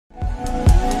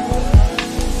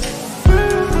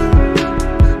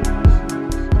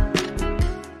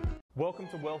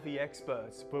to Wealthy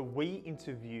Experts, where we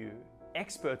interview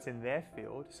experts in their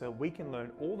field so we can learn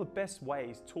all the best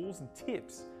ways, tools, and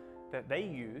tips that they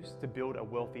use to build a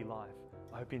wealthy life.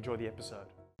 I hope you enjoy the episode.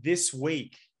 This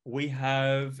week, we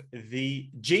have the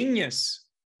genius,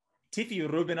 Tiffy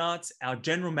Rubinat, our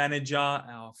general manager,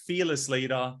 our fearless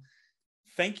leader.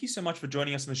 Thank you so much for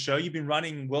joining us on the show. You've been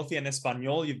running Wealthy en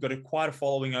Español. You've got quite a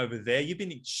following over there. You've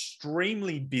been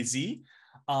extremely busy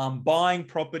buying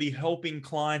property, helping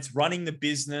clients, running the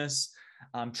business,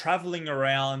 traveling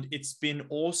around. It's been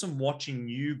awesome watching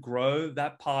you grow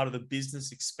that part of the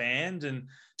business, expand, and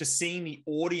just seeing the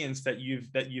audience that you've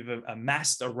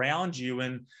amassed around you,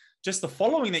 and just the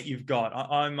following that you've got.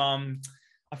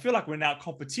 I feel like we're now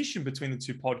competition between the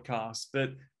two podcasts,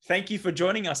 but thank you for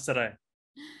joining us today.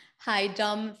 Hi,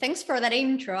 Dom. Thanks for that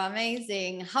intro.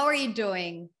 Amazing. How are you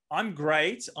doing? I'm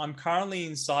great. I'm currently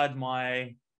inside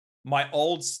my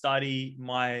old study,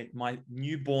 my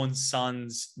newborn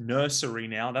son's nursery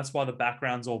now. That's why the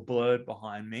background's all blurred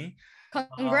behind me.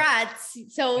 Congrats.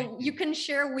 So you can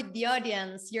share with the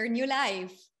audience your new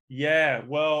life. Yeah,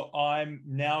 well, I'm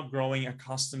now growing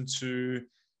accustomed to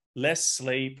less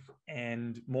sleep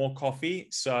and more coffee.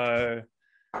 So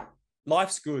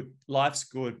life's good. Life's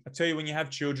good. I tell you, when you have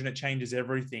children, it changes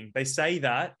everything. They say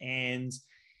that, and,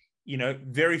 you know,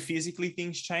 very physically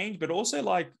things change, but also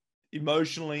like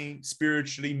emotionally,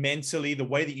 spiritually, mentally, the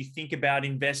way that you think about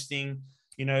investing,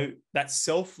 you know, that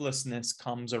selflessness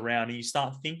comes around, and you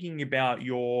start thinking about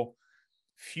your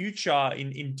future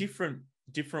in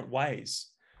different ways.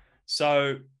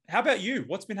 So how about you?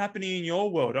 What's been happening in your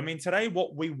world? I mean, today,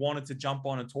 what we wanted to jump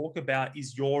on and talk about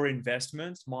is your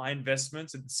investments, my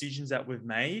investments, and decisions that we've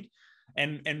made,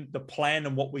 and the plan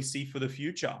and what we see for the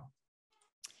future.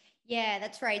 Yeah,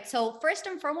 that's right. So first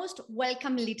and foremost,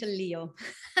 welcome little Leo.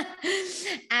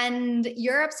 And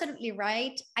you're absolutely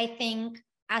right. I think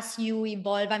as you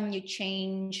evolve and you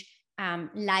change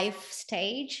life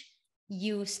stage,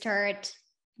 you start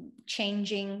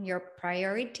changing your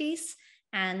priorities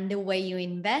and the way you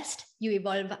invest. You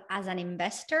evolve as an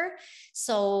investor.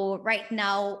 So right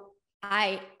now,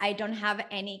 I don't have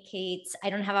any kids. I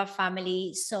don't have a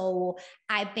family. So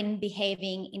I've been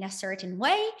behaving in a certain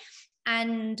way.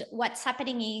 And what's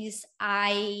happening is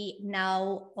I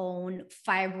now own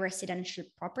 5 residential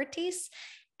properties,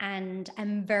 and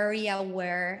I'm very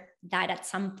aware that at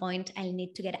some point I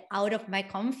need to get out of my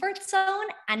comfort zone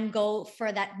and go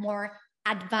for that more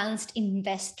advanced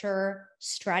investor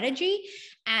strategy.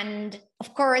 And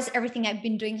of course, everything I've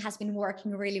been doing has been working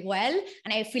really well,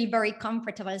 and I feel very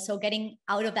comfortable. So getting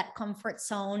out of that comfort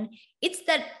zone, it's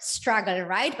that struggle,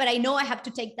 right? But I know I have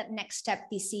to take that next step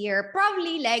this year,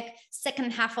 probably like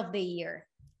second half of the year.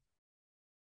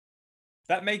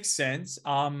 That makes sense.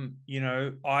 You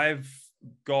know, I've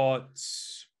got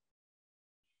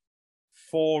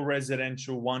 4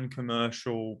 residential, 1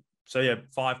 commercial. So yeah,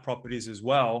 5 properties as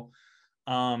well.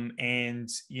 And,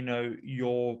 you know,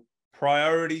 your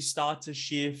priorities start to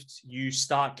shift. You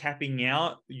start capping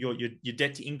out. Your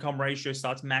debt to income ratio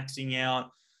starts maxing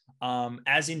out.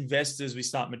 As investors, we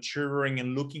start maturing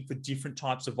and looking for different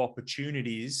types of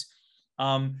opportunities.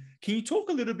 Can you talk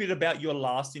a little bit about your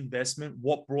last investment,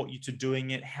 what brought you to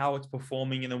doing it, how it's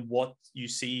performing, and then what you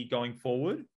see going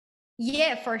forward?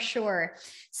 Yeah, for sure.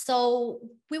 So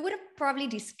we would have probably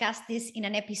discussed this in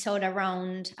an episode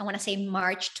around, I want to say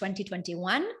March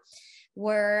 2021,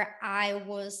 where I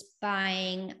was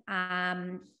buying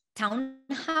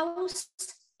townhouse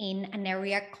in an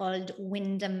area called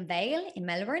Wyndham Vale in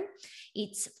Melbourne.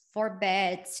 It's 4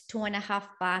 beds, 2.5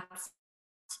 baths,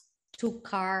 2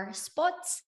 car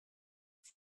spots,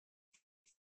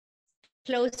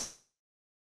 close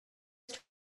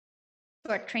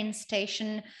to a train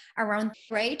station around.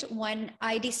 Great. When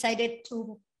I decided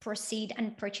to proceed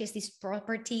and purchase this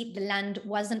property, the land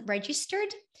wasn't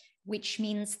registered, which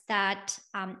means that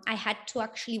I had to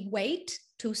actually wait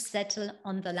to settle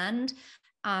on the land.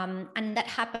 And that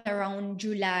happened around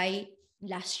July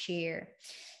last year.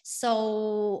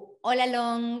 So all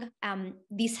along,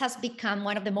 this has become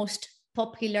one of the most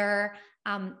popular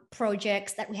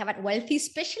projects that we have at Wealthy,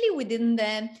 especially within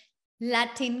the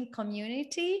Latin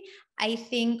community. I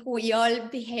think we all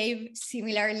behave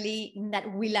similarly in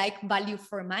that we like value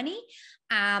for money.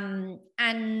 And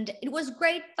it was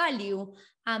great value.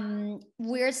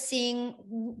 We're seeing,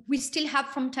 we still have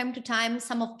from time to time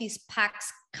some of these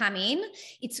packs come in,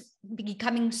 it's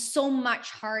becoming so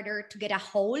much harder to get a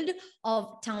hold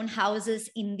of townhouses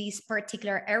in this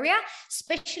particular area,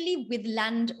 especially with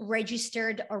land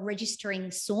registered or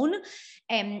registering soon.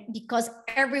 Because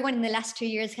everyone in the last 2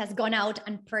 years has gone out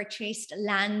and purchased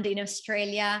land in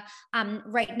Australia.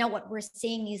 Right now, what we're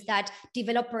seeing is that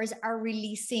developers are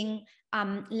releasing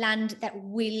land that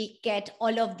will get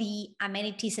all of the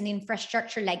amenities and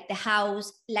infrastructure, like the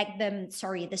house, like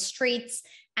the streets,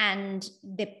 and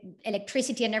the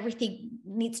electricity and everything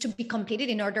needs to be completed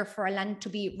in order for a land to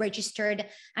be registered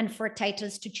and for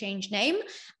titles to change name.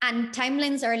 And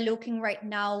timelines are looking right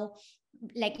now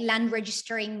like land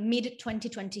registering mid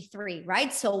 2023,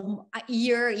 right? So a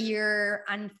year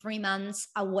and 3 months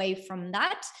away from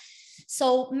that.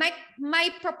 So my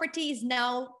property is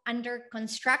now under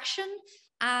construction.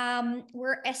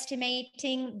 We're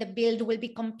estimating the build will be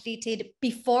completed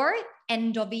before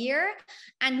end of year.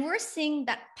 And we're seeing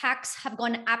that packs have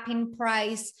gone up in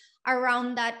price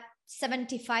around that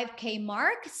 75K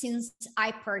mark since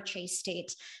I purchased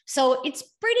it. So it's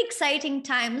pretty exciting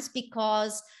times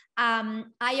because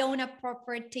I own a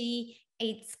property.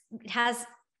 It has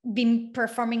been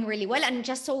performing really well. And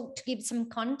just so to give some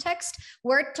context,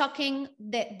 we're talking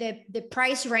the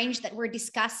price range that we're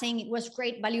discussing, it was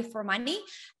great value for money,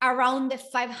 around the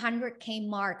 500K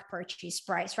mark purchase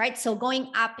price, right? So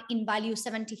going up in value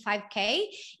 75K,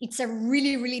 it's a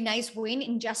really, really nice win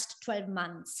in just 12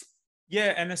 months.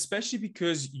 Yeah, and especially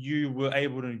because you were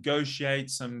able to negotiate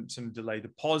some delayed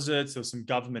deposits, there was some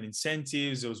government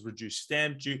incentives, there was reduced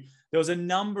stamp duty. There was a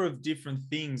number of different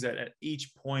things that at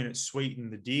each point it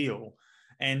sweetened the deal.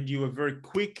 And you were very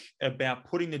quick about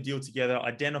putting the deal together,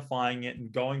 identifying it and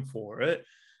going for it.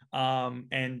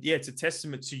 And yeah, it's a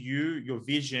testament to you, your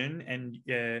vision, and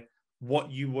what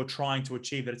you were trying to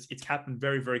achieve. That it's happened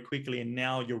very, very quickly, and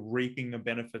now you're reaping the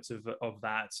benefits of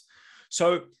that.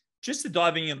 So just to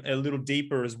dive in a little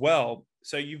deeper as well.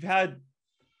 So you've had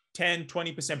 10,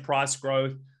 20% price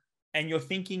growth, and you're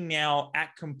thinking now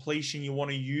at completion, you want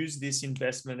to use this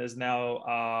investment as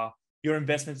now your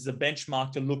investment as a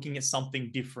benchmark to looking at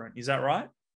something different. Is that right?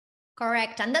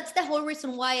 Correct. And that's the whole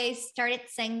reason why I started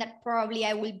saying that probably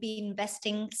I will be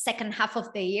investing second half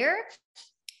of the year.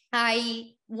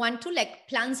 I want to, like,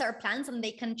 plans are plans and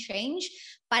they can change.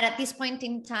 But at this point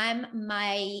in time,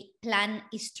 my plan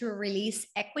is to release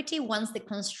equity once the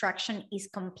construction is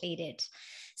completed.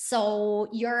 So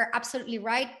you're absolutely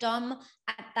right, Dom.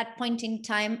 At that point in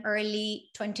time, early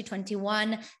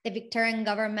 2021, the Victorian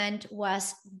government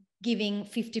was giving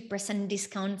 50%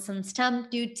 discounts on stamp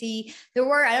duty. There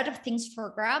were a lot of things for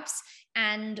grabs.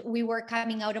 And we were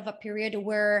coming out of a period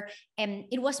where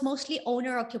it was mostly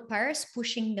owner occupiers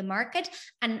pushing the market.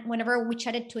 And whenever we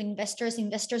chatted to investors,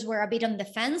 investors were a bit on the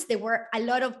fence. A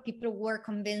lot of people were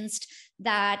convinced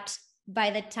that by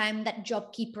the time that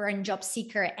JobKeeper and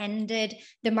JobSeeker ended,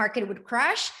 the market would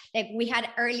crash. Like we had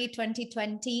early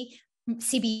 2020,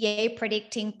 CBA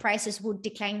predicting prices would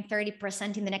decline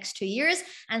 30% in the next 2 years.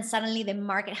 And suddenly the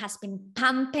market has been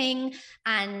pumping.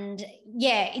 And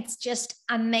yeah, it's just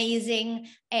amazing.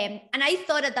 And I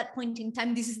thought at that point in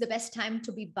time, this is the best time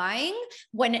to be buying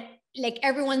when like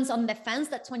everyone's on the fence.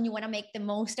 That's when you want to make the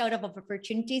most out of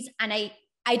opportunities. And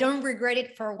I don't regret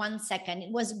it for 1 second.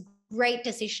 It was a great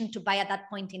decision to buy at that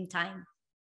point in time.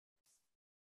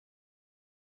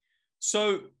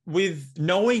 So with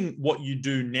knowing what you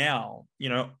do now, you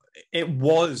know, it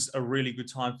was a really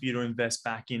good time for you to invest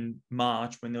back in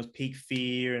March when there was peak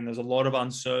fear and there's a lot of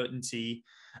uncertainty.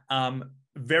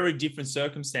 Very different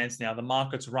circumstance now. The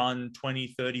market's run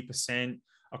 20, 30%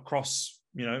 across,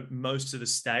 you know, most of the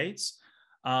states.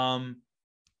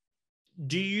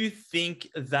 Do you think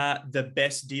that the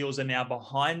best deals are now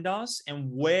behind us?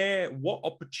 And what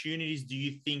opportunities do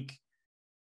you think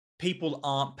people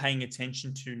aren't paying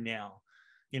attention to now?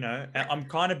 You know, I'm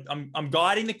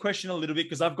guiding the question a little bit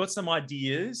because I've got some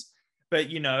ideas, but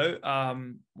you know,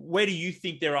 where do you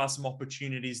think there are some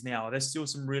opportunities now? Are there still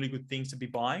some really good things to be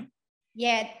buying?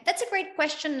 Yeah, that's a great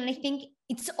question. And I think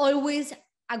it's always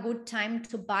a good time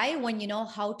to buy when you know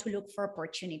how to look for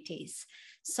opportunities.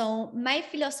 So my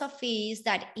philosophy is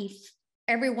that if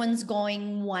everyone's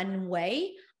going one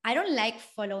way, I don't like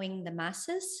following the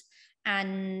masses.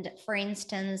 And for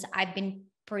instance, I've been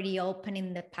pretty open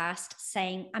in the past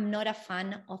saying I'm not a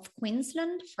fan of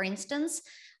Queensland, for instance.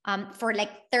 For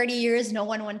like 30 years, no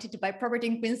one wanted to buy property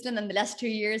in Queensland. And the last 2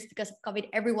 years, because of COVID,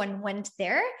 everyone went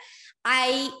there.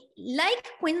 I like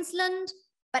Queensland,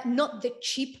 but not the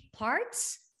cheap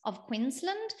parts of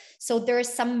Queensland. So there are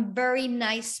some very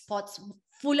nice spots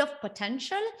full of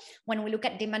potential. When we look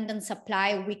at demand and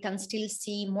supply, we can still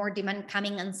see more demand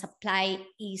coming and supply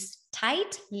is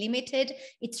tight, limited,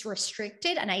 it's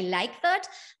restricted. And I like that,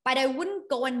 but I wouldn't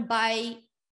go and buy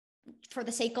for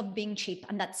the sake of being cheap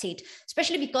and that's it,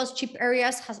 especially because cheap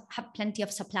areas have plenty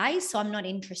of supply. So I'm not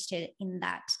interested in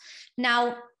that.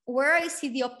 Now, where I see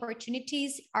the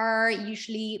opportunities are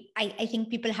usually, I think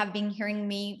people have been hearing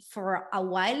me for a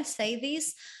while say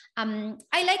this.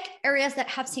 I like areas that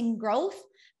have seen growth,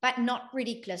 but not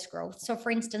ridiculous growth. So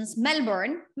for instance,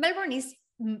 Melbourne is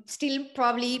still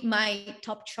probably my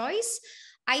top choice.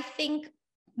 I think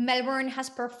Melbourne has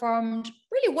performed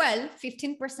really well.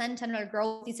 15% annual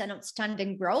growth is an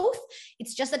outstanding growth.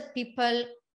 It's just that people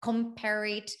compare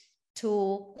it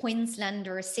to Queensland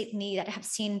or Sydney that have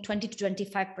seen 20 to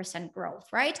 25% growth,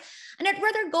 right? And I'd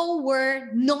rather go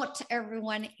where not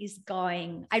everyone is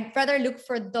going. I'd rather look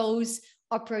for those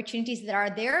opportunities that are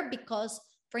there because,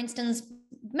 for instance,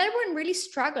 Melbourne really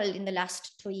struggled in the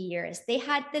last 2 years. They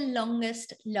had the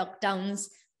longest lockdowns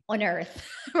on earth,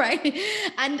 right?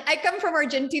 And I come from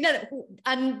Argentina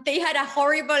and they had a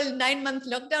horrible 9-month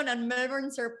lockdown and Melbourne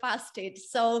surpassed it.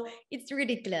 So it's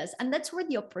ridiculous. And that's where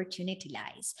the opportunity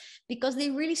lies because they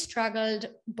really struggled.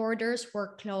 Borders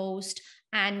were closed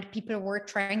and people were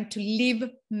trying to leave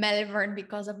Melbourne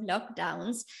because of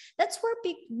lockdowns. That's where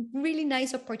big, really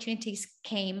nice opportunities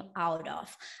came out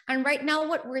of. And right now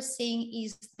what we're seeing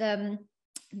is the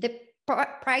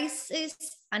prices,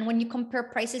 and when you compare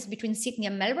prices between Sydney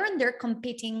and Melbourne, they're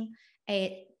competing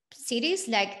cities,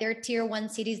 like they're tier 1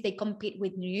 cities. They compete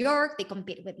with New York, they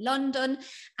compete with London,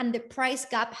 and the price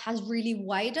gap has really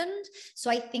widened.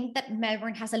 So I think that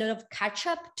Melbourne has a lot of catch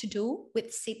up to do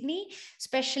with Sydney,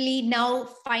 especially now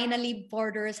finally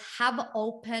borders have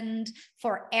opened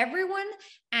for everyone.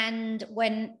 And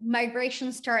when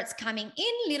migration starts coming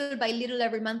in little by little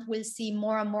every month, we'll see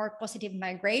more and more positive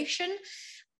migration.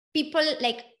 People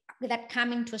like that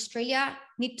come into Australia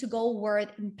need to go where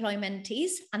employment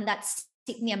is, and that's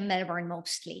Sydney and Melbourne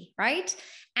mostly, right?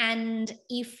 And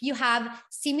if you have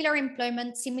similar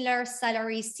employment, similar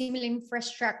salaries, similar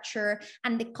infrastructure,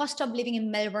 and the cost of living in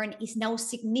Melbourne is now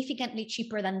significantly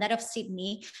cheaper than that of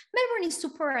Sydney, Melbourne is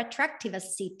super attractive as a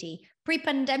city.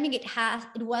 Pre-pandemic,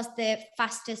 it was the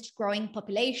fastest growing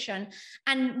population.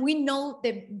 And we know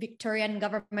the Victorian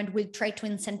government will try to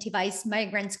incentivize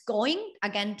migrants going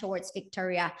again towards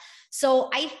Victoria. So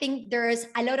I think there's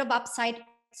a lot of upside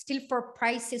still for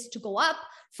prices to go up,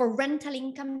 for rental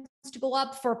incomes to go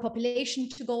up, for population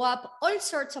to go up, all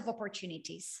sorts of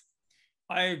opportunities.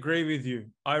 I agree with you.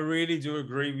 I really do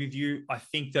agree with you. I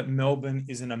think that Melbourne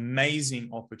is an amazing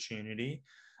opportunity.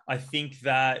 I think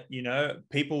that,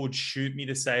 people would shoot me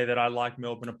to say that I like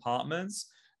Melbourne apartments.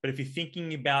 But if you're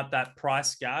thinking about that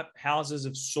price gap, houses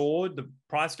have soared. The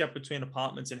price gap between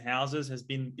apartments and houses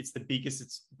it's the biggest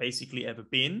it's basically ever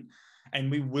been.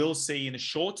 And we will see in the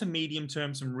short to medium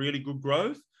term some really good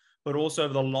growth, but also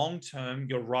over the long term,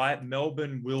 you're right,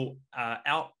 Melbourne will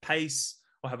outpace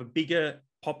or have a bigger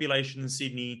population than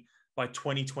Sydney by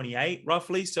 2028,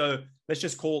 roughly. So let's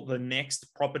just call it the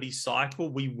next property cycle.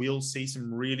 We will see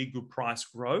some really good price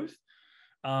growth.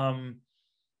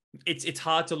 It's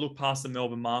hard to look past the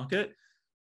Melbourne market.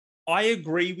 I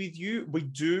agree with you. We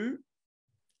do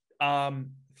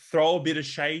throw a bit of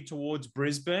shade towards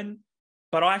Brisbane,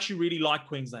 but I actually really like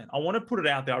Queensland. I want to put it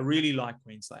out there. I really like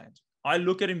Queensland. I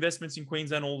look at investments in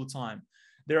Queensland all the time.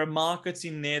 There are markets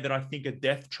in there that I think are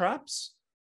death traps.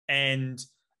 And,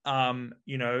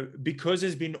 because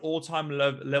there's been all-time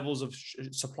levels of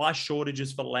supply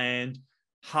shortages for land,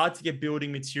 hard to get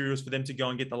building materials for them to go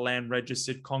and get the land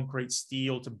registered, concrete,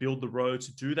 steel, to build the roads,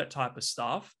 to do that type of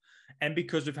stuff. And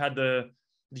because we've had the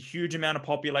huge amount of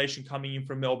population coming in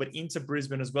from Melbourne into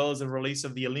Brisbane, as well as the release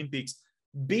of the Olympics,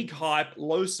 big hype,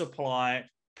 low supply,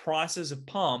 prices have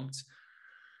pumped.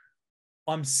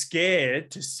 I'm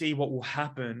scared to see what will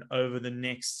happen over the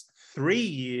next 3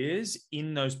 years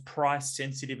in those price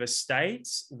sensitive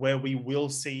estates where we will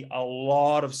see a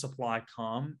lot of supply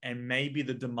come and maybe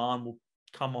the demand will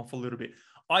come off a little bit.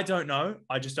 I don't know.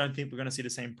 I just don't think we're going to see the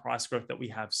same price growth that we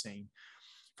have seen.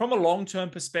 From a long-term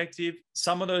perspective,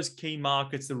 some of those key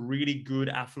markets, the really good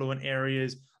affluent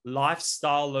areas,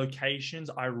 lifestyle locations,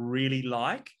 I really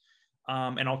like.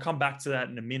 And I'll come back to that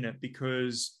in a minute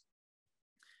because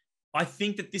I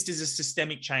think that this is a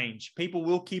systemic change. People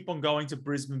will keep on going to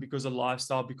Brisbane because of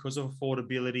lifestyle, because of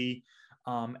affordability,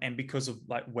 and because of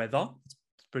weather.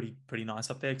 It's pretty nice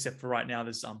up there, except for right now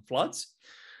there's floods.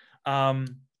 I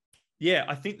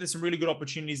think there's some really good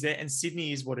opportunities there. And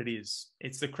Sydney is what it is.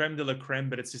 It's the creme de la creme,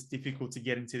 but it's just difficult to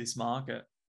get into this market.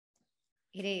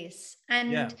 It is.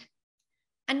 And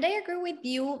I agree with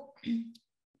you.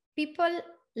 People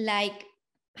like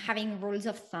having rules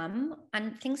of thumb,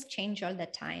 and things change all the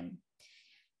time.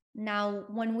 Now,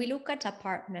 when we look at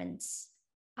apartments,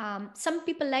 some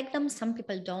people like them, some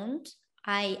people don't.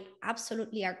 I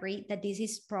absolutely agree that this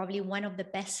is probably one of the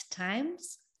best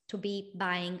times to be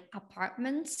buying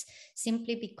apartments,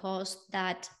 simply because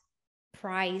that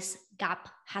price gap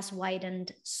has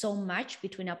widened so much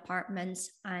between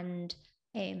apartments and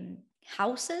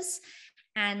houses.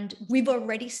 And we've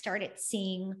already started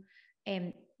seeing,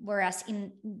 whereas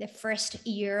in the first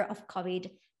year of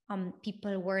COVID,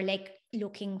 people were like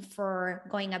looking for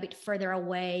going a bit further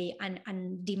away,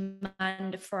 and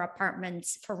demand for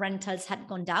apartments for rentals had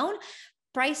gone down.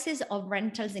 Prices of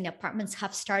rentals in apartments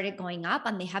have started going up,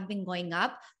 and they have been going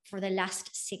up for the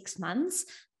last 6 months.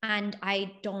 And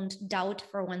I don't doubt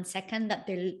for 1 second that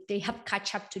they have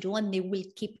catch up to do, and they will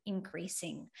keep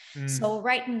increasing. So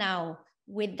right now,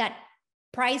 with that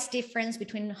price difference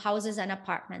between houses and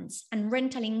apartments and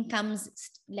rental incomes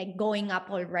like going up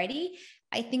already,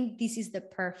 I think this is the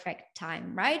perfect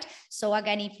time, right? So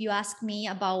again, if you ask me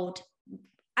about,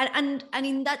 and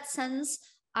in that sense,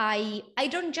 I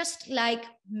don't just like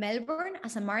Melbourne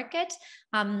as a market.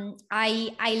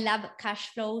 I love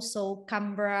cash flow, so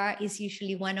Canberra is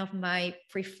usually one of my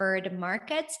preferred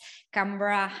markets.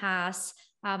 Canberra has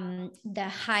the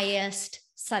highest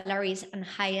salaries and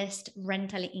highest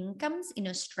rental incomes in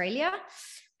Australia.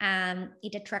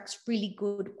 It attracts really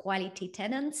good quality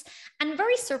tenants. And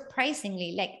very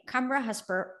surprisingly, like Canberra has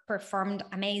performed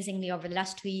amazingly over the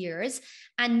last 2 years.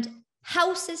 And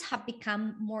houses have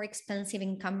become more expensive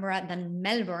in Canberra than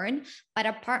Melbourne, but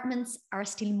apartments are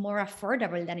still more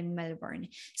affordable than in Melbourne.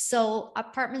 So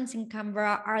apartments in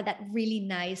Canberra are that really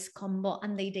nice combo,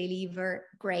 and they deliver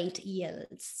great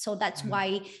yields. So that's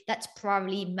why that's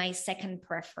probably my second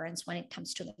preference when it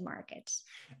comes to the market.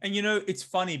 And you know, it's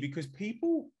funny because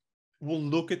people will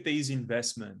look at these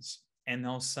investments and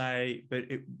they'll say, but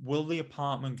will the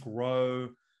apartment grow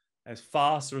as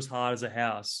fast or as hard as a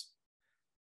house?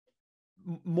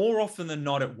 More often than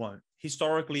not, it won't.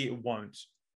 Historically, it won't.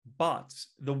 But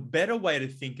the better way to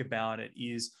think about it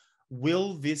is,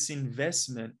 will this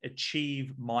investment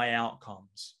achieve my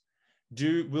outcomes?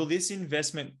 Will this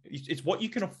investment, it's what you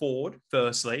can afford,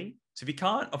 firstly. So if you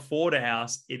can't afford a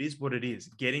house, it is what it is.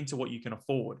 Get into what you can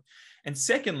afford. And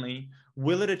secondly,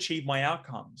 will it achieve my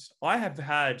outcomes? I have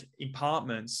had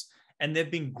apartments and they've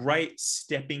been great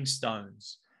stepping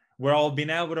stones where I've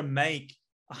been able to make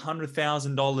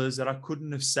 $100,000 that I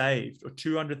couldn't have saved, or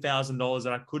 $200,000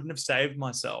 that I couldn't have saved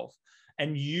myself,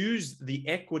 and use the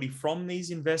equity from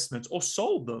these investments or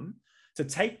sold them to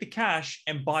take the cash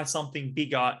and buy something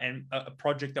bigger and a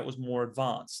project that was more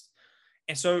advanced.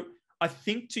 And so I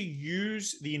think to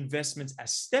use the investments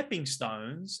as stepping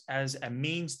stones, as a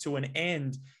means to an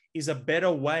end, is a better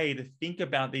way to think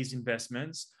about these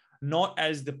investments, not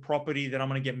as the property that I'm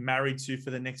going to get married to for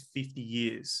the next 50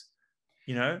 years,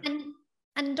 you know?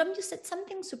 And Dom, you said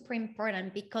something super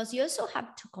important, because you also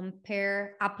have to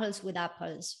compare apples with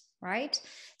apples, right?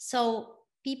 So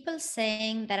people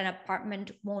saying that an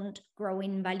apartment won't grow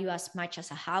in value as much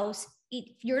as a house, if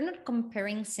you're not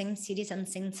comparing same cities and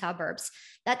same suburbs,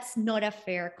 that's not a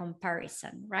fair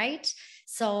comparison, right?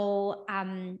 So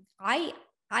I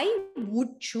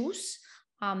would choose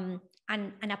an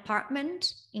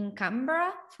apartment in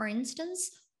Canberra, for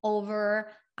instance,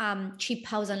 over cheap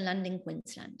house and land in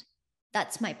Queensland.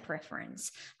 That's my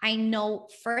preference. I know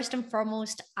first and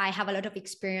foremost, I have a lot of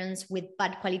experience with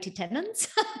bad quality tenants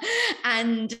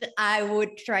and I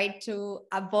would try to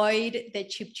avoid the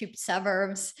cheap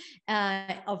suburbs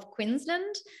of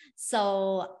Queensland.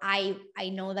 So I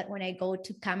know that when I go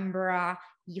to Canberra,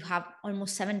 you have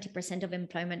almost 70% of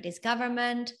employment is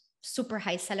government, super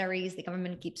high salaries, the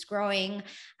government keeps growing.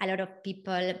 A lot of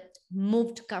people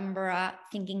move to Canberra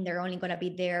thinking they're only going to be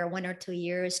there 1 or 2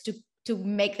 years to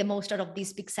make the most out of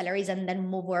these big salaries and then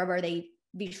move wherever they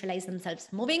visualize themselves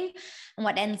moving. And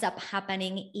what ends up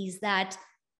happening is that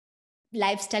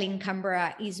lifestyle in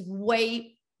Canberra is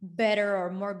way better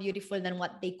or more beautiful than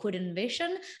what they could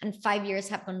envision. And 5 years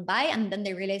have gone by, and then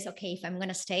they realize, okay, if I'm going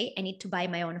to stay, I need to buy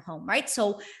my own home, right?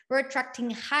 So we're attracting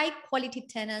high quality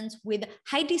tenants with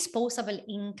high disposable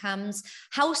incomes,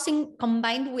 housing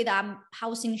combined with a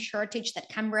housing shortage that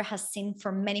Canberra has seen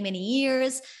for many, many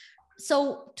years.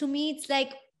 So to me, it's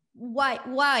like,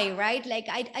 why, right? Like,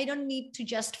 I don't need to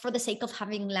just for the sake of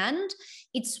having land.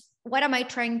 It's what am I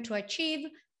trying to achieve?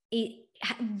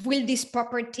 Will this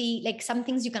property, like some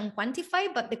things you can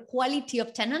quantify, but the quality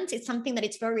of tenants, it's something that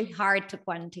it's very hard to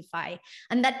quantify.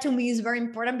 And that to me is very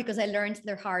important because I learned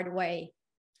the hard way.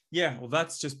 Yeah, well,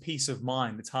 that's just peace of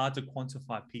mind. It's hard to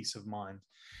quantify peace of mind.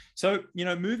 So,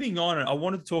 moving on, I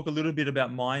wanted to talk a little bit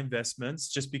about my investments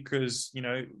just because,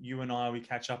 you and I, we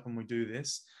catch up and we do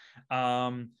this.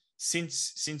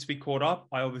 Since we caught up,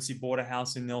 I obviously bought a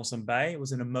house in Nelson Bay. It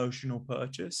was an emotional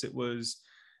purchase. It was,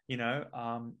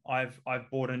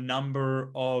 I've bought a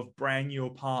number of brand new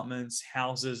apartments,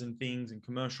 houses and things and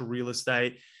commercial real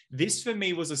estate. This for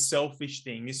me was a selfish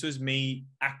thing. This was me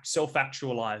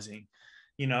self-actualizing.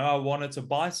 I wanted to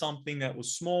buy something that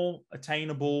was small,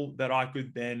 attainable, that I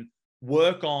could then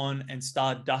work on and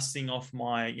start dusting off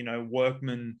my,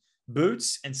 workman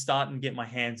boots and start and get my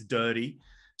hands dirty.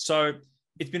 So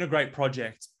it's been a great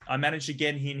project. I managed to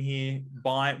get in here,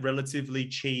 buy it relatively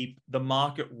cheap. The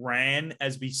market ran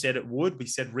as we said it would. We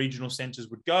said regional centers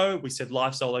would go. We said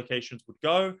lifestyle locations would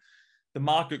go. The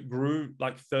market grew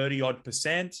like 30 odd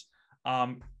percent.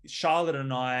 Charlotte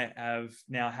and I have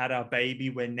now had our baby.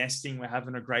 We're nesting. We're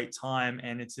having a great time,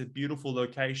 and it's a beautiful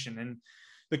location. And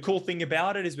the cool thing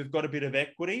about it is we've got a bit of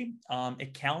equity.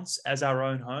 It counts as our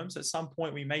own homes. At some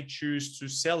point, we may choose to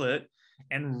sell it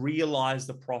and realize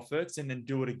the profits and then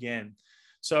do it again.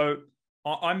 So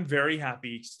I'm very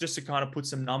happy. Just to kind of put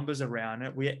some numbers around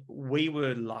it. We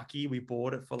were lucky. We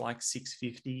bought it for like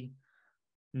 650.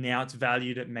 Now it's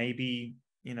valued at maybe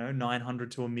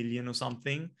 900 to $1 million or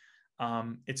something.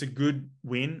 It's a good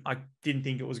win. I didn't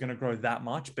think it was going to grow that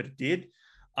much, but it did.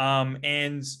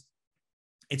 And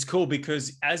it's cool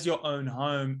because as your own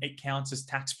home, it counts as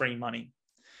tax-free money.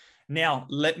 Now,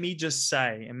 let me just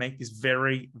say and make this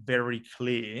very, very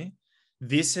clear.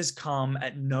 This has come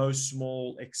at no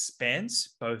small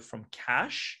expense, both from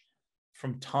cash,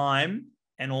 from time,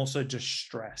 and also just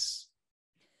stress.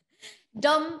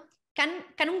 Dom,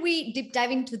 can we deep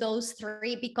dive into those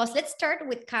three? Because let's start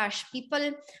with cash.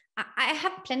 I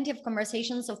have plenty of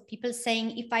conversations of people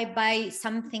saying, if I buy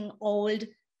something old,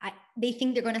 they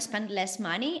think they're going to spend less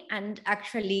money. And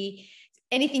actually,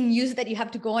 anything used that you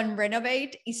have to go and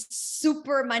renovate is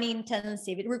super money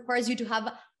intensive. It requires you to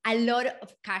have a lot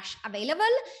of cash available,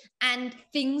 and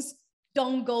things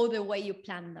don't go the way you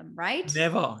plan them, right?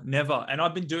 Never. And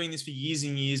I've been doing this for years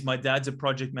and years. My dad's a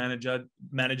project manager,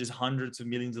 manages hundreds of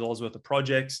millions of dollars worth of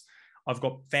projects. I've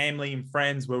got family and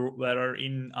friends that are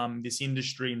in this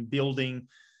industry and building.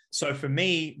 So for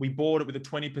me, we bought it with a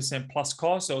 20% plus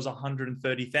cost. So it was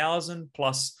 130,000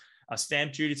 plus a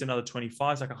stamp duty. It's another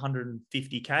 25, it's like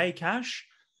 150K cash.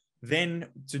 Then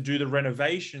to do the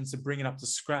renovations, to bring it up to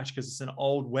scratch, because it's an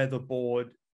old weatherboard,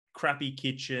 crappy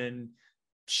kitchen,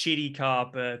 shitty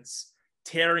carpets,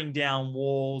 tearing down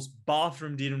walls,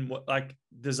 bathroom didn't like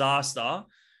disaster.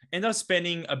 Ended up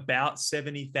spending about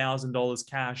 $70,000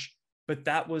 cash, but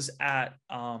that was at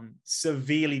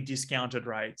severely discounted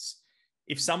rates.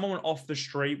 If someone off the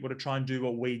street were to try and do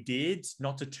what we did,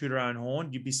 not to toot our own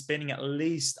horn, you'd be spending at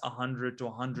least $100,000 to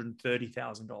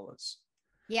 $130,000.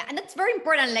 Yeah, and that's very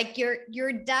important. Like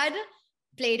your dad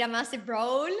played a massive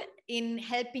role in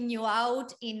helping you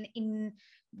out in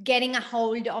getting a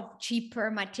hold of cheaper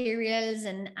materials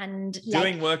and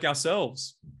doing work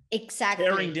ourselves. Exactly.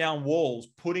 Tearing down walls,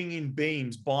 putting in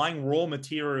beams, buying raw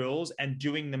materials and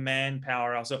doing the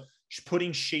manpower ourselves,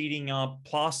 putting sheeting up,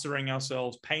 plastering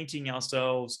ourselves, painting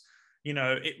ourselves.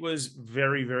 It was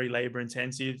very, very labor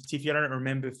intensive. Tiffy, I don't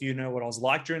remember if you know what I was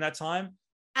like during that time.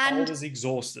 And I was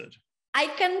exhausted. I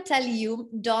can tell you,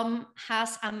 Dom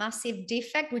has a massive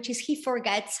defect, which is he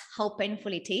forgets how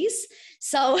painful it is.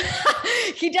 So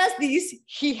he does this,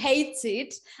 he hates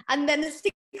it. And then 6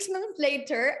 months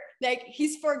later, like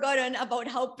he's forgotten about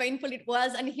how painful it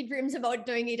was and he dreams about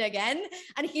doing it again.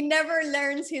 And he never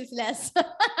learns his lesson.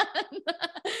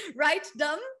 Right,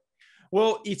 Dom?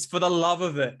 Well, it's for the love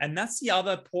of it. And that's the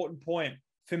other important point.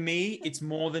 For me, it's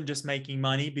more than just making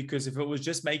money, because if it was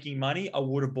just making money, I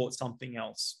would have bought something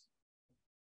else.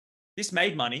 This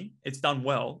made money, it's done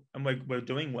well, and we're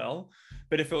doing well.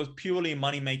 But if it was purely a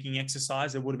money-making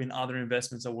exercise, there would have been other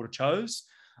investments I would have chose.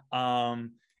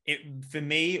 For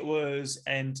me, it was,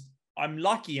 and I'm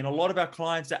lucky, and a lot of our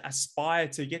clients that aspire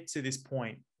to get to this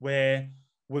point where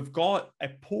we've got a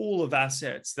pool of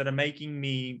assets that are making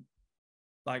me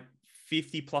like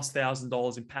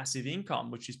 $50,000+ in passive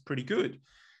income, which is pretty good.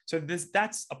 So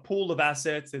that's a pool of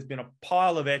assets. There's been a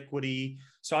pile of equity.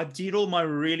 So I did all my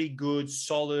really good,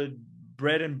 solid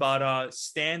bread and butter,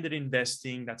 standard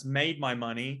investing that's made my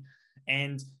money.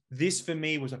 And this for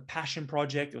me was a passion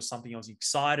project. It was something I was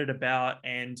excited about.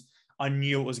 And I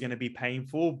knew it was going to be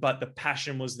painful, but the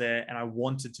passion was there and I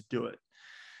wanted to do it.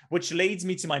 Which leads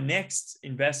me to my next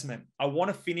investment. I want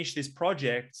to finish this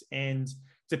project, and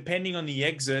depending on the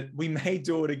exit, we may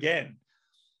do it again.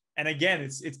 And again,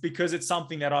 it's because it's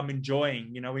something that I'm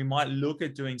enjoying. You know, we might look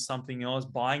at doing something else,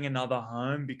 buying another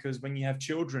home, because when you have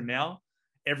children now,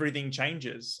 everything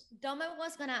changes. Dom, I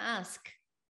was gonna ask,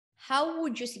 how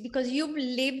would you see, because you've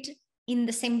lived in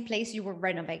the same place you were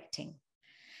renovating.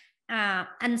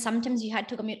 And sometimes you had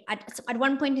to commute. At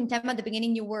one point in time, at the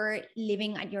beginning, you were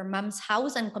living at your mom's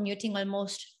house and commuting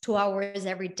almost 2 hours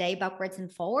every day, backwards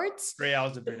and forwards. 3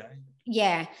 hours every day.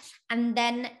 Yeah. And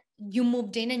then you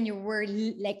moved in and you were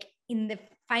like in the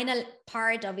final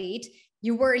part of it,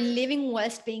 you were living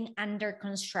whilst being under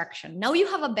construction. Now you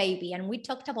have a baby, and we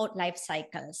talked about life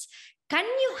cycles. Can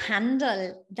you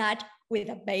handle that with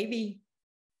a baby?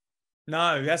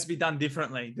 No, it has to be done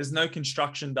differently. There's no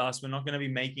construction dust. We're not going to be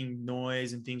making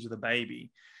noise and things with a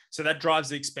baby. So that drives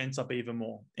the expense up even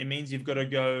more. It means you've got to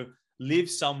go live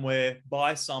somewhere,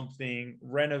 buy something,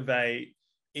 renovate.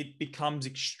 It becomes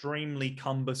extremely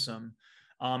cumbersome.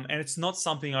 And it's not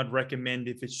something I'd recommend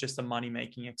if it's just a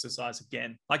money-making exercise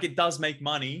again. Like, it does make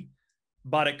money,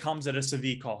 but it comes at a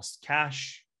severe cost.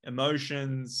 Cash,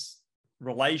 emotions,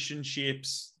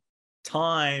 relationships,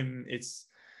 time. It's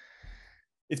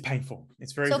painful.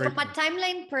 It's very, so very from a painful.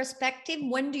 timeline perspective,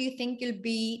 when do you think you'll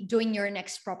be doing your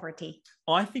next property?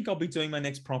 I think I'll be doing my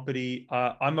next property.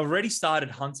 I'm already started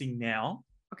hunting now.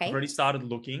 Okay. I've already started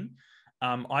looking.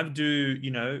 I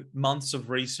do, months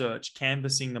of research,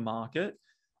 canvassing the market.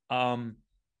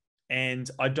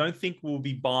 And I don't think we'll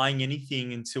be buying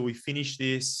anything until we finish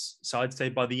this. So I'd say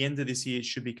by the end of this year, it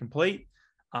should be complete.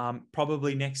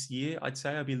 Probably next year, I'd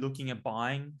say I'll be looking at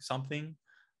buying something.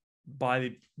 By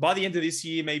the end of this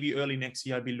year, maybe early next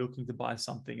year, I'd be looking to buy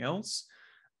something else.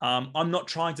 I'm not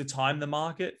trying to time the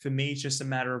market. For me, it's just a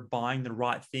matter of buying the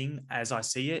right thing as I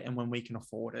see it and when we can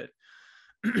afford it.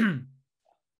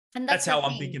 And that's how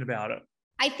I'm thinking about it.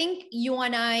 I think you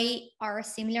and I are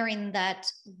similar in that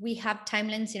we have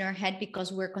timelines in our head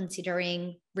because we're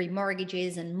considering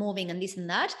remortgages and moving and this and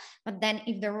that. But then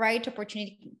if the right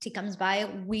opportunity comes by,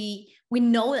 we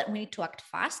know that we need to act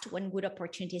fast when good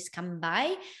opportunities come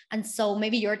by. And so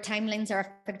maybe your timelines are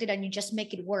affected and you just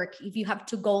make it work. If you have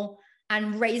to go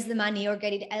and raise the money or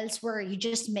get it elsewhere, you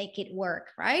just make it work,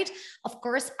 right? Of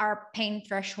course, our pain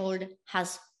threshold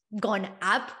has gone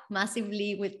up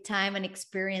massively with time and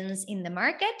experience in the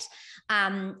market.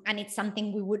 And it's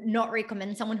something we would not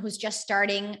recommend someone who's just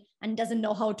starting and doesn't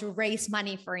know how to raise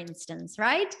money, for instance,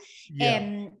 right?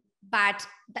 Yeah. But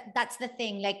that's the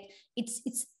thing. Like,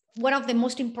 it's one of the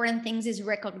most important things is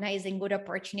recognizing good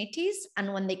opportunities.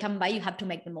 And when they come by, you have to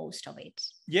make the most of it.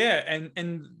 Yeah.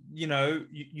 And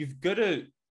you've got to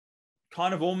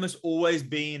kind of almost always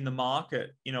be in the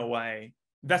market in a way.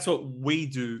 That's what we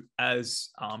do as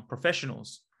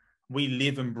professionals. We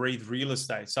live and breathe real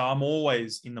estate. So I'm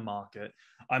always in the market.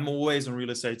 I'm always on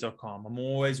realestate.com. I'm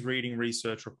always reading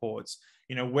research reports.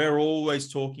 We're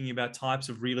always talking about types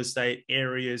of real estate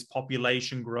areas,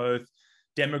 population growth,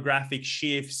 demographic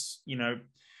shifts,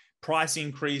 price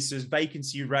increases,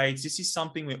 vacancy rates. This is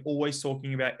something we're always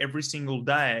talking about every single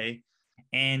day.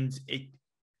 And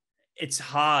it's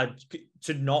hard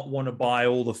to not want to buy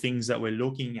all the things that we're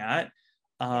looking at.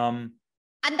 And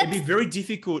it'd be very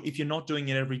difficult if you're not doing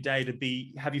it every day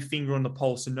to have your finger on the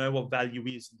pulse and know what value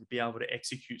is and to be able to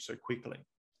execute so quickly.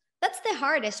 That's the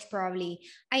hardest, probably.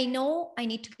 I know I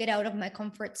need to get out of my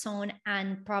comfort zone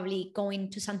and probably go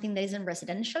into something that isn't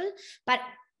residential. But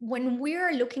when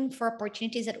we're looking for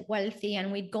opportunities at Wealthy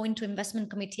and we go into investment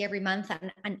committee every month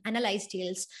and analyze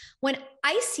deals, when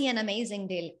I see an amazing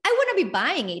deal, I want to be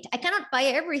buying it. I cannot buy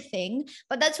everything,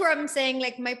 but that's where I'm saying,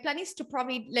 like, my plan is to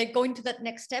probably go into that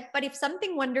next step. But if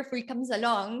something wonderful comes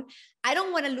along, I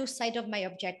don't want to lose sight of my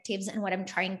objectives and what I'm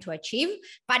trying to achieve.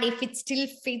 But if it still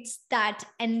fits that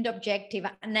end objective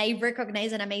and I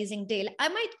recognize an amazing deal, I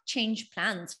might change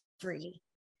plans, really.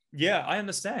 Yeah, I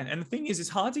understand. And the thing is, it's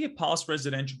hard to get past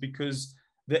residential because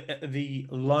the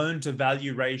loan to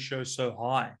value ratio is so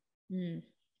high.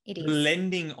 It is.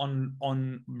 Lending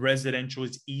on residential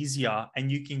is easier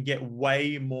and you can get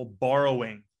way more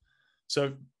borrowing.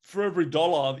 So for every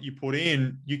dollar that you put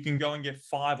in, you can go and get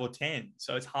 5 or 10.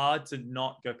 So it's hard to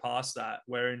not go past that.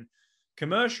 Where in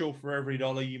commercial, for every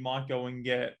dollar, you might go and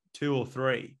get 2 or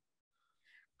 3.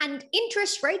 And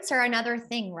interest rates are another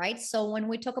thing, right? So when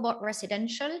we talk about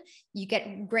residential, you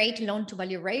get great loan to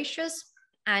value ratios,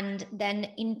 and then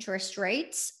interest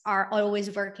rates are always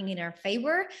working in our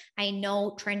favor. I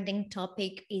know trending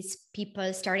topic is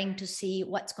people starting to see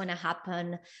what's going to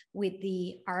happen with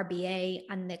the RBA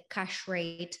and the cash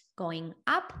rate going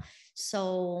up.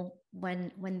 So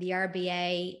when the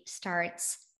RBA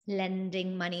starts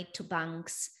lending money to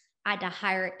banks at a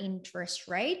higher interest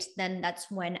rate, then that's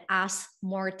when us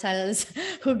mortals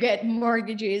who get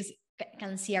mortgages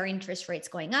can see our interest rates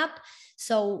going up.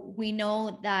 So we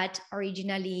know that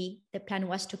originally the plan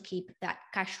was to keep that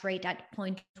cash rate at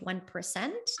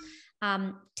 0.1%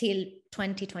 till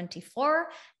 2024.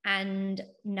 And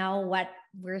now what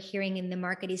we're hearing in the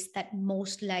market is that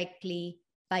most likely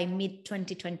by mid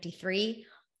 2023,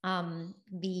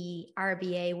 the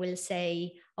RBA will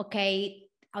say, okay,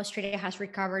 Australia has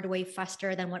recovered way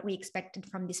faster than what we expected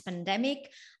from this pandemic,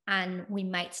 and we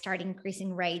might start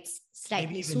increasing rates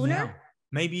slightly sooner. Now.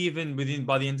 Maybe even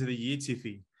by the end of the year,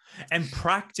 Tiffy. And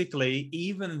practically,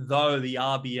 even though the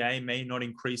RBA may not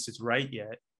increase its rate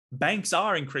yet, banks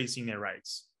are increasing their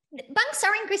rates. Banks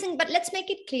are increasing, but let's make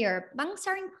it clear. Banks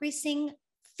are increasing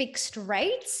fixed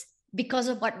rates because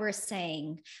of what we're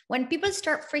saying. When people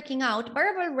start freaking out,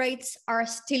 variable rates are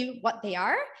still what they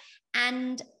are.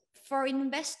 And for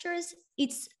investors,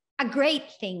 it's a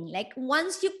great thing. Like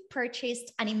once you've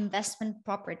purchased an investment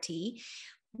property,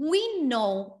 we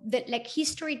know that like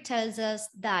history tells us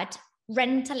that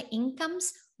rental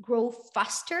incomes grow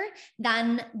faster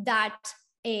than that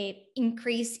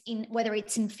increase in whether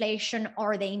it's inflation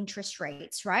or the interest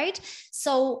rates, right?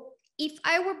 So if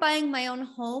I were buying my own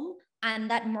home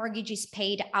and that mortgage is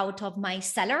paid out of my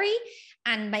salary,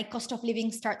 and my cost of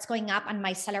living starts going up and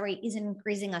my salary isn't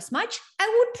increasing as much, I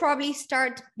would probably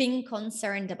start being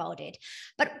concerned about it.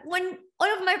 But when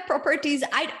all of my properties,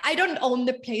 I don't own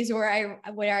the place where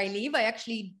I live. I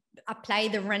actually apply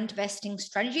the rent vesting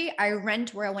strategy. I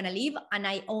rent where I want to live and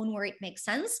I own where it makes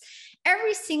sense.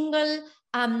 Every single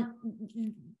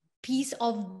piece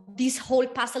of this whole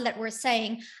puzzle that we're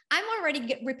saying, I'm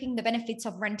already reaping the benefits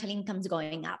of rental incomes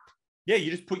going up. Yeah,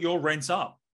 you just put your rents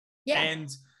up. Yeah.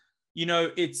 And you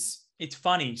know, it's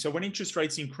funny. So when interest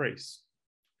rates increase,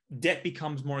 debt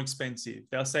becomes more expensive.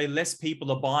 They'll say less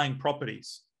people are buying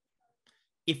properties.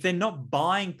 If they're not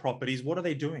buying properties, what are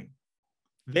they doing?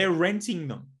 They're renting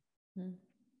them. You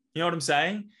know what I'm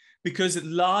saying? Because the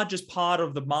largest part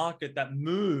of the market that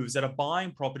moves that are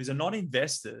buying properties are not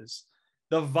investors.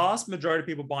 The vast majority of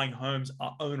people buying homes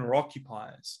are owner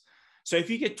occupiers. So if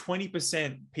you get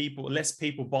 20% less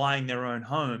people buying their own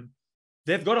home,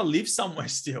 they've got to live somewhere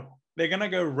still. They're going to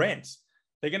go rent.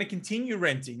 They're going to continue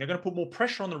renting. They're going to put more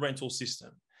pressure on the rental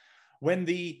system. When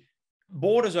the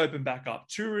borders open back up,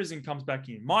 tourism comes back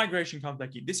in, migration comes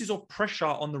back in, this is all pressure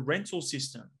on the rental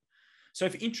system. So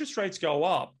if interest rates go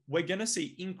up, we're going to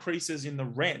see increases in the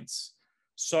rents.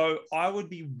 So I would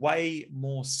be way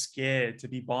more scared to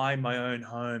be buying my own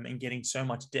home and getting so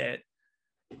much debt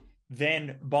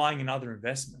than buying another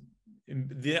investment.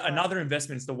 Another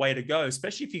investment is the way to go,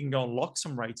 especially if you can go and lock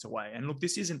some rates away. And look,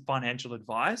 this isn't financial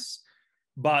advice,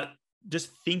 but just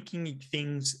thinking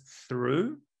things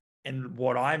through. And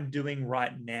what I'm doing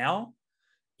right now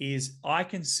is I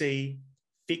can see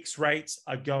fixed rates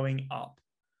are going up.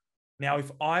 Now,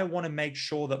 if I want to make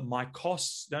sure that my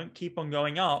costs don't keep on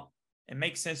going up, it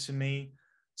makes sense for me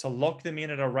to lock them in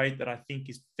at a rate that I think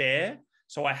is fair.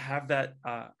 So I have that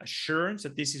assurance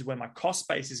that this is where my cost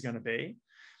base is going to be.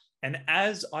 And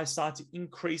as I start to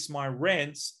increase my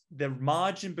rents, the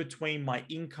margin between my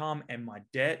income and my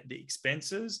debt, the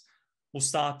expenses, will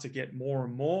start to get more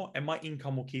and more, and my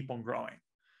income will keep on growing.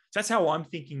 So that's how I'm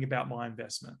thinking about my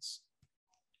investments.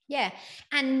 Yeah,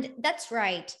 and that's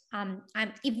right.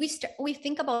 If we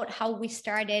think about how we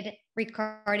started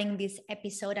recording this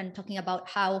episode and talking about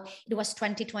how it was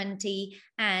 2020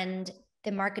 and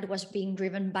the market was being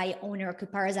driven by owner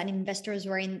occupiers and investors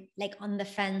were on the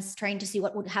fence trying to see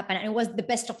what would happen. And it was the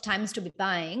best of times to be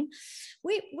buying.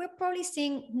 We're probably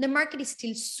seeing the market is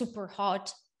still super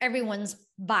hot. Everyone's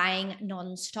buying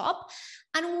nonstop.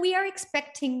 And we are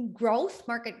expecting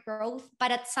market growth.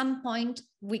 But at some point,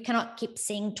 we cannot keep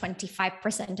seeing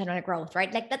 25% annual growth,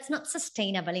 right? Like that's not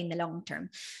sustainable in the long term.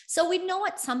 So we know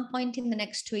at some point in the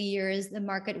next 2 years, the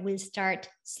market will start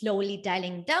slowly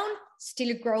dialing down,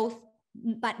 still growth,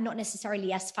 but not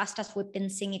necessarily as fast as we've been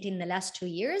seeing it in the last 2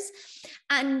 years.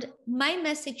 And my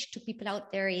message to people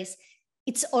out there is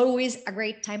it's always a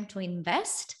great time to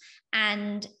invest.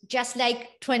 And just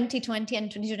like 2020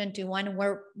 and 2021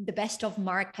 were the best of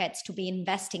markets to be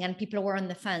investing and people were on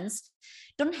the fence,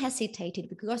 don't hesitate it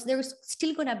because there's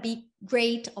still going to be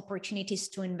great opportunities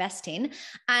to invest in.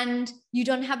 And you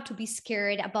don't have to be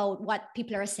scared about what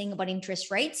people are saying about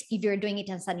interest rates if you're doing it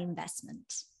as an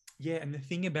investment. Yeah. And the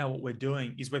thing about what we're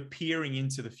doing is we're peering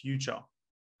into the future.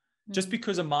 Just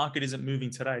because a market isn't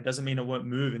moving today doesn't mean it won't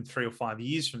move in 3 or 5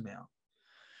 years from now.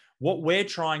 What we're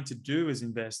trying to do as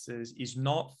investors is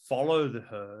not follow the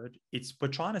herd. We're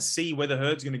trying to see where the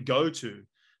herd's going to go to.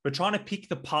 We're trying to pick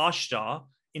the pasture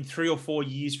in 3 or 4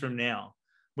 years from now.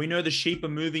 We know the sheep are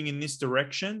moving in this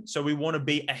direction, so we want to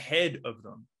be ahead of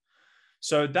them.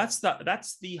 So that's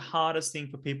the hardest thing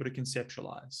for people to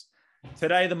conceptualize.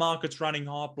 Today, the market's running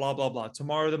hot, blah, blah, blah.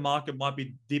 Tomorrow, the market might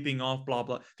be dipping off, blah,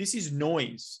 blah. This is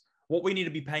noise. What we need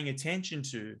to be paying attention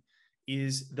to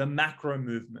is the macro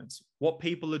movements, what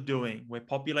people are doing, where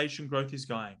population growth is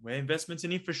going, where investments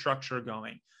in infrastructure are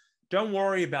going. Don't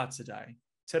worry about today.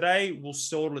 Today will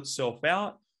sort itself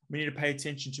out. We need to pay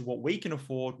attention to what we can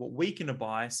afford, what we can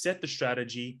buy, set the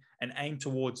strategy, and aim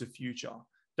towards the future.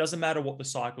 Doesn't matter what the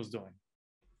cycle's doing.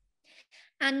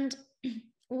 And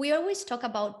we always talk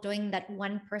about doing that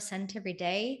 1% every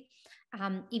day.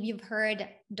 If you've heard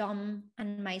Dom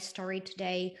and my story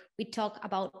today, we talk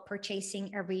about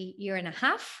purchasing every year and a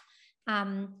half.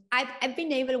 I've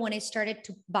been able, when I started,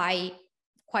 to buy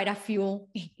quite a few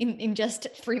in just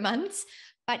 3 months,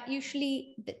 but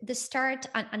usually the start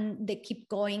and they keep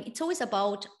going. It's always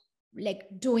about like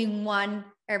doing one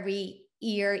every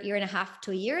year and a half,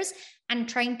 2 years, and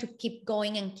trying to keep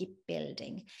going and keep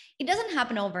building. It doesn't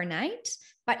happen overnight,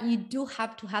 but you do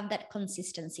have to have that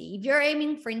consistency. If you're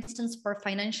aiming, for instance, for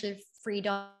financial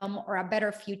freedom or a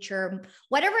better future,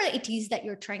 whatever it is that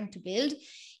you're trying to build,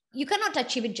 you cannot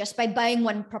achieve it just by buying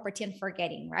one property and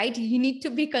forgetting, right? You need to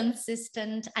be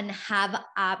consistent and have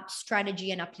a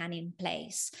strategy and a plan in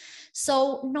place.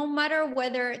 So no matter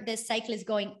whether the cycle is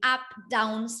going up,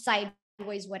 down,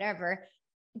 sideways, whatever,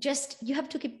 just you have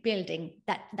to keep building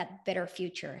that better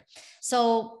future.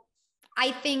 So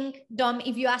I think, Dom,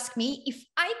 if you ask me, if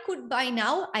I could buy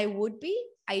now, I would be.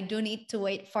 I do need to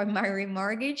wait for my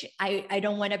remortgage. I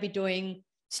don't want to be doing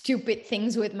stupid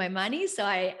things with my money. So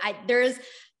I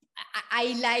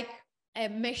like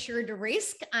measure the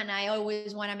risk, and I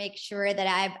always want to make sure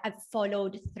that I've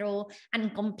followed through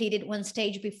and completed one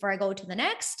stage before I go to the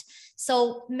next.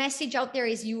 So message out there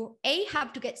is you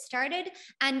have to get started,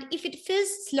 and if it feels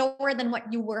slower than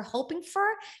what you were hoping for,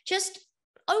 just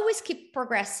always keep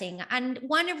progressing. And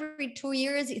one every 2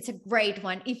 years, it's a great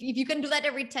one. If you can do that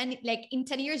every 10, like in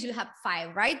 10 years, you'll have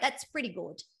 5, right? That's pretty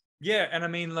good. Yeah. And I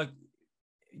mean, like,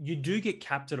 you do get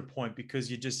capped at a point because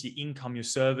your income, your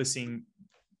servicing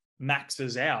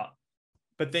maxes out.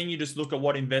 But then you just look at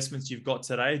what investments you've got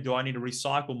today. Do I need to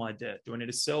recycle my debt? Do I need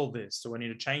to sell this? Do I need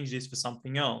to change this for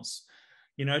something else?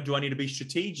 You know, do I need to be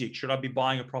strategic? Should I be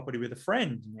buying a property with a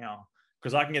friend now?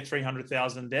 Because I can get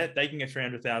 300,000 debt. They can get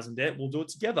 300,000 debt. We'll do it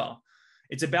together.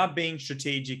 It's about being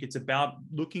strategic. It's about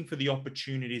looking for the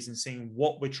opportunities and seeing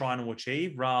what we're trying to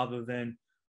achieve rather than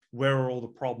where are all the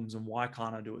problems and why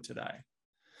can't I do it today?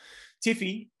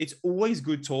 Tiffy, it's always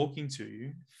good talking to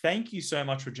you. Thank you so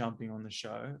much for jumping on the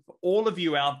show. For all of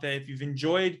you out there, if you've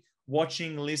enjoyed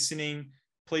watching, listening,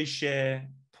 please share,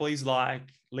 please like,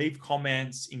 leave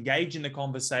comments, engage in the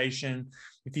conversation.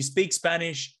 If you speak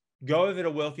Spanish, go over to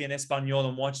Wealthy en Español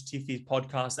and watch Tiffy's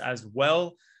podcast as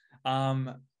well.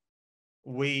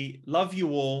 We love you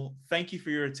all. Thank you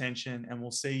for your attention, and we'll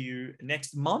see you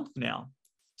next month now.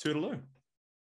 Toodaloo.